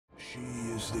She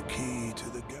is the key to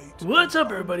the gate. What's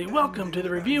up, everybody? Welcome to the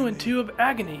review in 2 of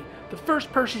Agony, the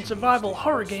first-person survival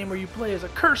horror game where you play as a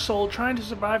cursed soul trying to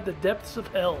survive the depths of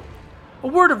hell. A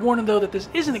word of warning though that this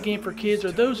isn't a game for kids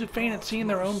or those who faint at seeing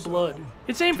their own blood.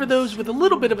 It's aimed for those with a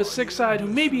little bit of a sick side who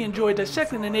maybe enjoy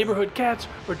dissecting the neighborhood cats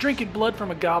or drinking blood from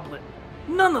a goblet.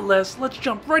 Nonetheless, let's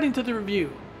jump right into the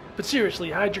review. But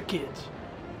seriously, hide your kids.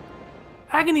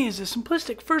 Agony is a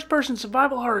simplistic first-person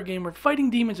survival horror game where fighting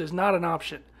demons is not an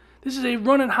option. This is a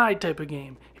run and hide type of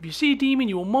game. If you see a demon,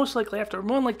 you will most likely have to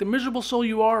run like the miserable soul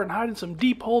you are and hide in some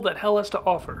deep hole that hell has to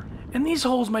offer. And these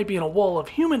holes might be in a wall of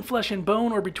human flesh and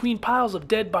bone or between piles of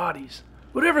dead bodies.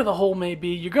 Whatever the hole may be,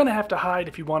 you're going to have to hide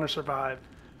if you want to survive.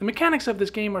 The mechanics of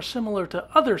this game are similar to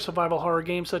other survival horror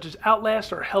games such as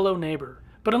Outlast or Hello Neighbor.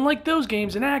 But unlike those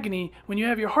games, in Agony, when you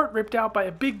have your heart ripped out by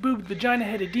a big-boobed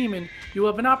vagina-headed demon, you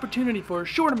have an opportunity for a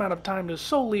short amount of time to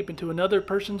soul leap into another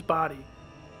person's body.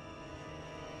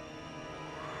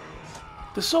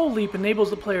 The soul leap enables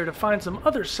the player to find some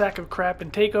other sack of crap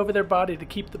and take over their body to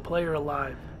keep the player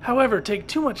alive. However, take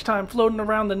too much time floating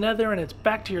around the nether and it's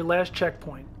back to your last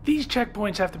checkpoint. These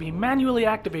checkpoints have to be manually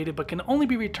activated but can only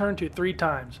be returned to 3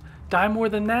 times. Die more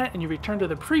than that and you return to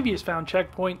the previous found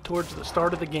checkpoint towards the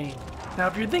start of the game. Now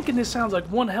if you're thinking this sounds like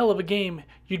one hell of a game,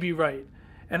 you'd be right.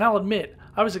 And I'll admit,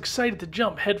 I was excited to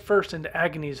jump headfirst into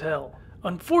Agony's hell.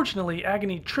 Unfortunately,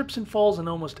 Agony trips and falls in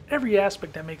almost every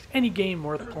aspect that makes any game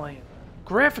worth playing.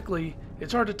 Graphically,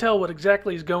 it's hard to tell what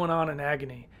exactly is going on in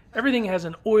Agony. Everything has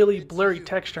an oily, blurry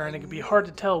texture and it can be hard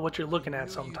to tell what you're looking at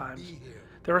sometimes.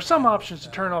 There are some options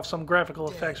to turn off some graphical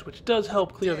effects which does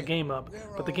help clear the game up,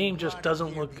 but the game just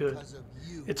doesn't look good.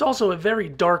 It's also a very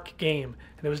dark game,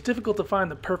 and it was difficult to find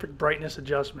the perfect brightness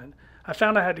adjustment. I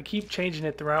found I had to keep changing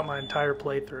it throughout my entire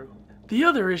playthrough. The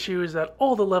other issue is that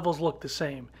all the levels look the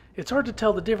same. It's hard to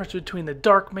tell the difference between the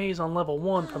dark maze on level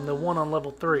 1 from the one on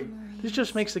level 3. This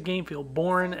just makes the game feel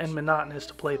boring and monotonous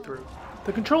to play through.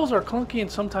 The controls are clunky and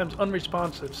sometimes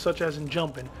unresponsive, such as in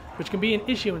jumping, which can be an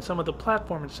issue in some of the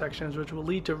platforming sections which will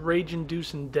lead to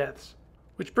rage-inducing deaths.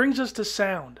 Which brings us to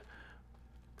sound.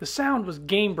 The sound was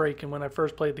game-breaking when I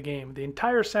first played the game. The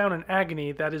entire sound in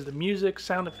Agony, that is the music,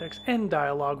 sound effects, and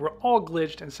dialogue, were all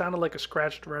glitched and sounded like a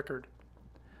scratched record.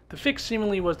 The fix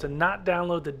seemingly was to not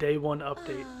download the day 1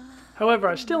 update. However,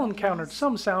 I still encountered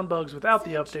some sound bugs without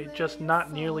the update, just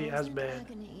not nearly as bad.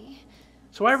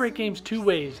 So I rate games 2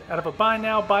 ways. Out of a buy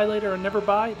now, buy later, or never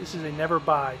buy, this is a never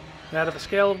buy. And out of a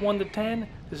scale of 1 to 10,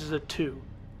 this is a 2.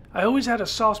 I always had a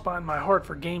soft spot in my heart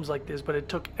for games like this, but it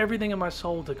took everything in my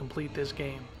soul to complete this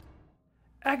game.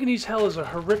 Agony's Hell is a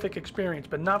horrific experience,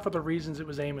 but not for the reasons it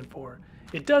was aiming for.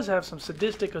 It does have some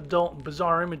sadistic, adult, and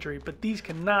bizarre imagery, but these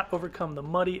cannot overcome the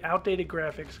muddy, outdated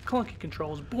graphics, clunky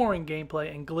controls, boring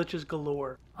gameplay, and glitches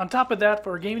galore. On top of that,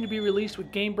 for a game to be released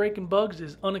with game-breaking bugs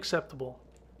is unacceptable.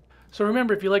 So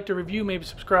remember, if you liked the review, maybe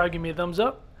subscribe, give me a thumbs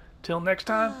up. Till next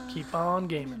time, keep on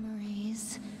gaming.